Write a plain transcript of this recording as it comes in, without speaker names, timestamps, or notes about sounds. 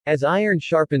As iron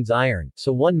sharpens iron,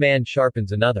 so one man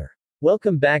sharpens another.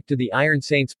 Welcome back to the Iron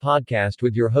Saints podcast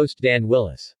with your host Dan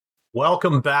Willis.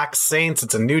 Welcome back, Saints.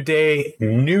 It's a new day,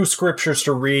 new scriptures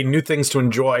to read, new things to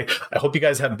enjoy. I hope you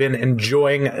guys have been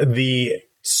enjoying the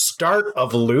start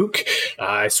of Luke.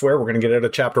 I swear we're going to get out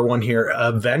of chapter 1 here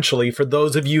eventually. For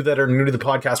those of you that are new to the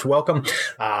podcast, welcome.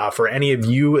 For any of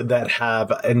you that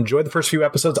have enjoyed the first few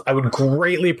episodes, I would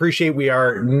greatly appreciate. We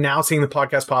are now seeing the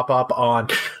podcast pop up on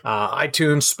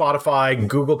iTunes, Spotify,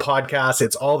 Google Podcasts.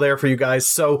 It's all there for you guys.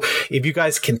 So if you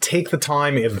guys can take the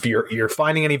time, if you're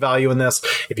finding any value in this,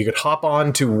 if you could hop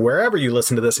on to wherever you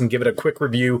listen to this and give it a quick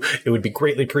review, it would be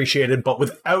greatly appreciated. But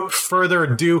without further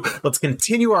ado, let's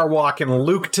continue our walk in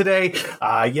Luke today.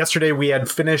 Yesterday we had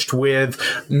finished with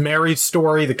Mary's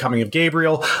story, the coming of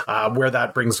Gabriel, where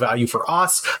that brings value for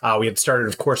us. We had started,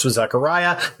 of course, with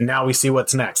Zechariah. Now we see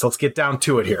what's next. Let's get down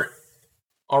to it here.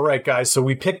 All right, guys, so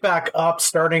we pick back up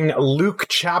starting Luke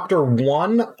chapter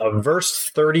 1, verse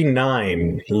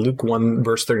 39. Luke 1,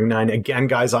 verse 39. Again,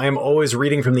 guys, I am always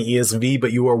reading from the ESV,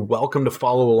 but you are welcome to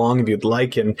follow along if you'd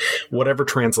like in whatever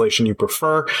translation you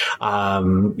prefer.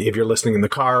 If you're listening in the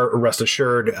car, rest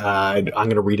assured, I'm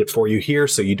going to read it for you here,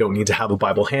 so you don't need to have a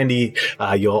Bible handy.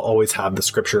 You'll always have the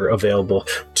scripture available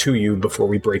to you before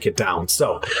we break it down.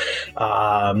 So,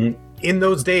 in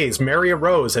those days, Mary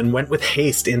arose and went with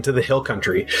haste into the hill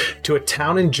country to a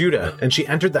town in Judah, and she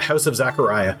entered the house of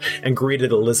Zechariah and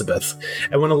greeted Elizabeth.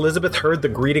 And when Elizabeth heard the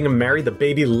greeting of Mary, the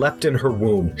baby leapt in her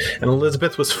womb, and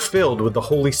Elizabeth was filled with the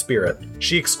Holy Spirit.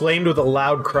 She exclaimed with a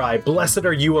loud cry, "Blessed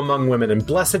are you among women, and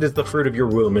blessed is the fruit of your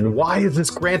womb. And why is this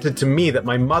granted to me that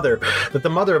the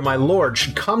mother of my Lord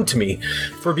should come to me?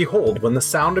 For behold, when the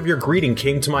sound of your greeting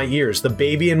came to my ears, the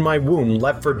baby in my womb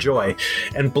leapt for joy,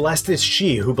 and blessed is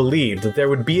she who believed that there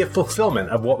would be a fulfillment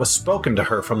of what was spoken to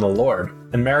her from the Lord."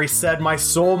 And Mary said, "My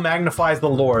soul magnifies the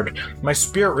Lord. My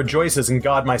spirit rejoices in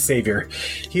God my Savior.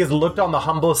 He has looked on the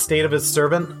humble estate of his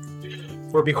servant.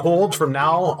 For behold, from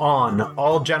now on,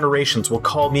 all generations will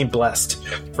call me blessed.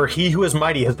 For he who is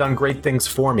mighty has done great things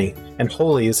for me, and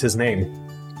holy is his name.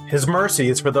 His mercy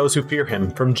is for those who fear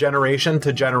him, from generation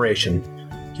to generation.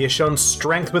 He has shown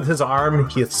strength with his arm.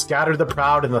 He has scattered the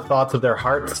proud in the thoughts of their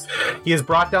hearts. He has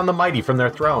brought down the mighty from their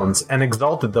thrones and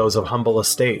exalted those of humble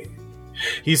estate.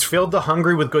 He's filled the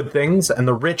hungry with good things, and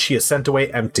the rich he has sent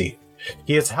away empty.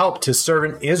 He has helped his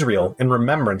servant Israel in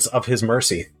remembrance of his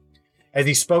mercy, as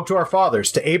he spoke to our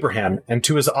fathers, to Abraham, and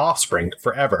to his offspring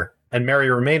forever." And Mary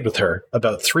remained with her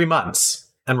about 3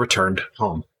 months and returned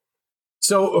home.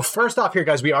 So first off here,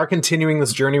 guys, we are continuing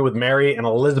this journey with Mary and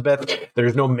Elizabeth.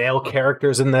 There's no male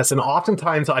characters in this. And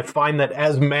oftentimes I find that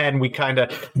as men, we kind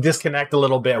of disconnect a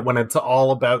little bit when it's all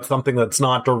about something that's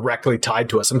not directly tied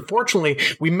to us. Unfortunately,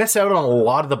 we miss out on a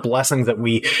lot of the blessings that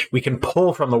we can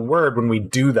pull from the word when we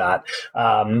do that.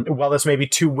 While this may be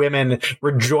two women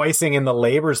rejoicing in the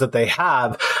labors that they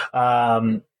have,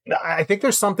 I think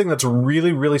there's something that's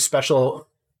really, really special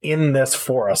in this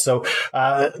for us. So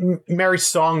Mary's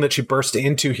song that she burst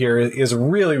into here is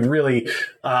really, really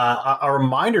a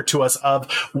reminder to us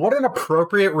of what an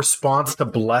appropriate response to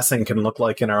blessing can look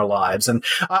like in our lives. And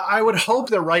I would hope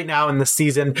that right now in this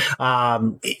season,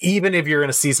 even if you're in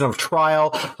a season of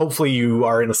trial, hopefully you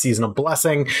are in a season of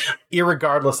blessing,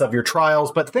 irregardless of your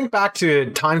trials. But think back to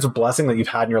times of blessing that you've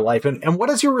had in your life, and what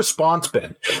has your response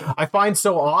been? I find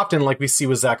so often, like we see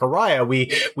with Zechariah,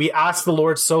 we ask the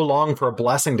Lord so long for a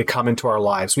blessing to come into our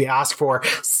lives. We ask for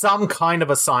some kind of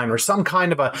a sign or some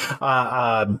kind of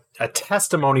a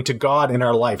testimony to God in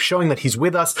our life, showing that he's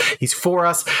with us, he's for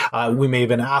us. We may have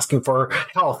been asking for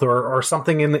health or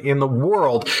something in the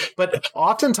world. But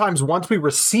oftentimes, once we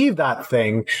receive that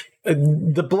thing,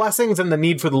 the blessings and the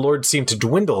need for the Lord seem to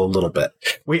dwindle a little bit.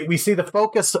 We see the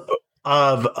focus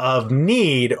of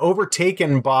need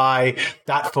overtaken by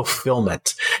that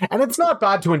fulfillment. And it's not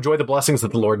bad to enjoy the blessings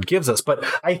that the Lord gives us, but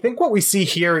I think what we see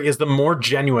here is the more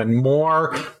genuine,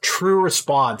 more true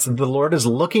response that the Lord is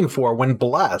looking for when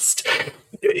blessed.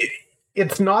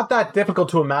 It's not that difficult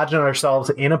to imagine ourselves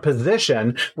in a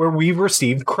position where we've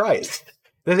received Christ.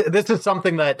 This is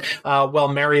something that, while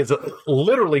Mary is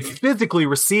literally physically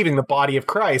receiving the body of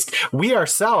Christ, we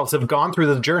ourselves have gone through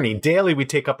the journey. Daily we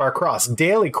take up our cross.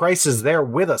 Daily Christ is there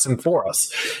with us and for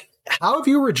us. How have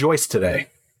you rejoiced today?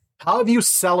 How have you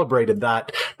celebrated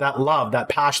that love, that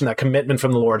passion, that commitment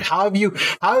from the Lord? How have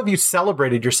you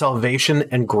celebrated your salvation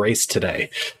and grace today?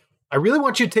 I really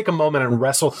want you to take a moment and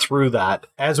wrestle through that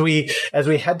as we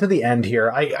head to the end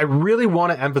here. I really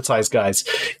want to emphasize, guys,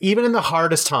 even in the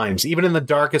hardest times, even in the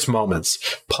darkest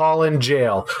moments, Paul in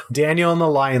jail, Daniel in the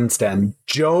lion's den,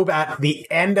 Job at the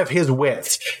end of his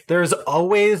wits, there's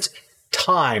always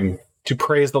time to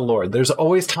praise the Lord. There's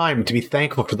always time to be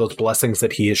thankful for those blessings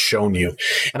that he has shown you.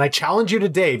 And I challenge you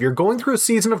today, if you're going through a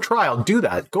season of trial, do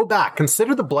that. Go back.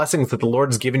 Consider the blessings that the Lord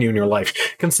has given you in your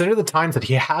life. Consider the times that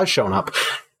he has shown up.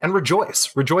 And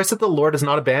rejoice. Rejoice that the Lord has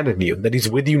not abandoned you, that he's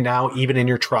with you now, even in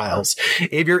your trials.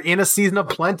 If you're in a season of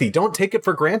plenty, don't take it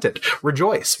for granted.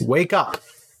 Rejoice. Wake up.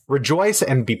 Rejoice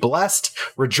and be blessed.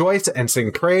 Rejoice and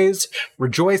sing praise.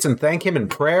 Rejoice and thank him in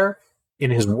prayer,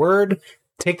 in his word.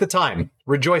 Take the time.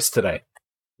 Rejoice today.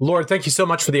 Lord, thank you so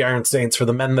much for the Iron Saints, for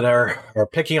the men that are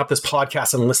picking up this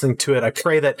podcast and listening to it. I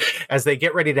pray that as they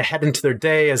get ready to head into their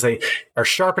day, as they are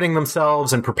sharpening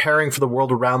themselves and preparing for the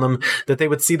world around them, that they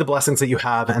would see the blessings that you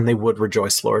have and they would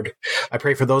rejoice, Lord. I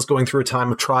pray for those going through a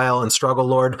time of trial and struggle,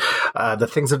 Lord. The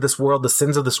things of this world, the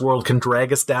sins of this world can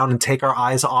drag us down and take our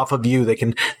eyes off of you. They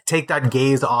can take that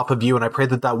gaze off of you. And I pray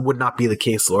that that would not be the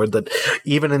case, Lord, that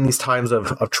even in these times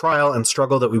of trial and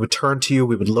struggle, that we would turn to you,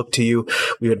 we would look to you,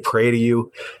 we would pray to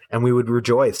you, and we would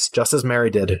rejoice, just as Mary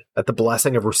did, at the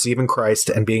blessing of receiving Christ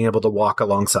and being able to walk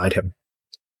alongside him.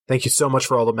 Thank you so much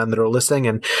for all the men that are listening,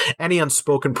 and any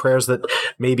unspoken prayers that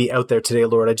may be out there today,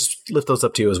 Lord, I just lift those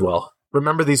up to you as well.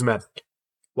 Remember these men.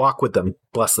 Walk with them.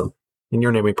 Bless them. In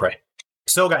your name we pray.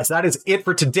 So, guys, that is it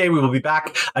for today. We will be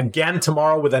back again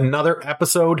tomorrow with another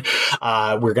episode.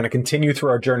 We're going to continue through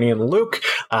our journey in Luke.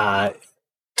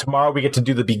 Tomorrow we get to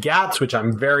do the Begats, which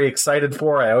I'm very excited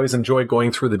for. I always enjoy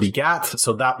going through the Begats,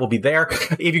 so that will be there.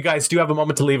 If you guys do have a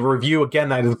moment to leave a review, again,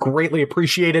 that is greatly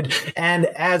appreciated. And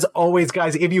as always,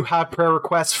 guys, if you have prayer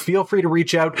requests, feel free to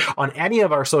reach out on any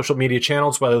of our social media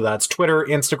channels, whether that's Twitter,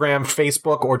 Instagram,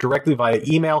 Facebook, or directly via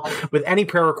email, with any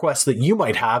prayer requests that you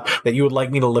might have that you would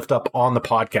like me to lift up on the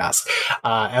podcast.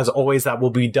 As always, that will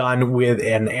be done with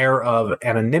an air of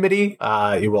anonymity.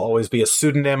 It will always be a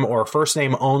pseudonym or a first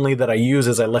name only that I use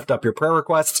as I lift up your prayer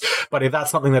requests. But if that's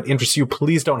something that interests you,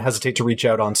 please don't hesitate to reach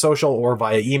out on social or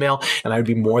via email, and I would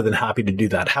be more than happy to do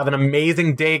that. Have an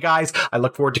amazing day, guys. I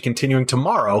look forward to continuing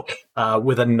tomorrow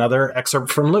with another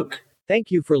excerpt from Luke.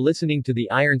 Thank you for listening to the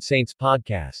Iron Saints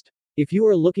podcast. If you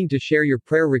are looking to share your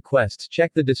prayer requests,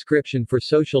 check the description for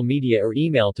social media or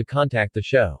email to contact the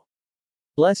show.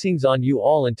 Blessings on you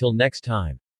all until next time.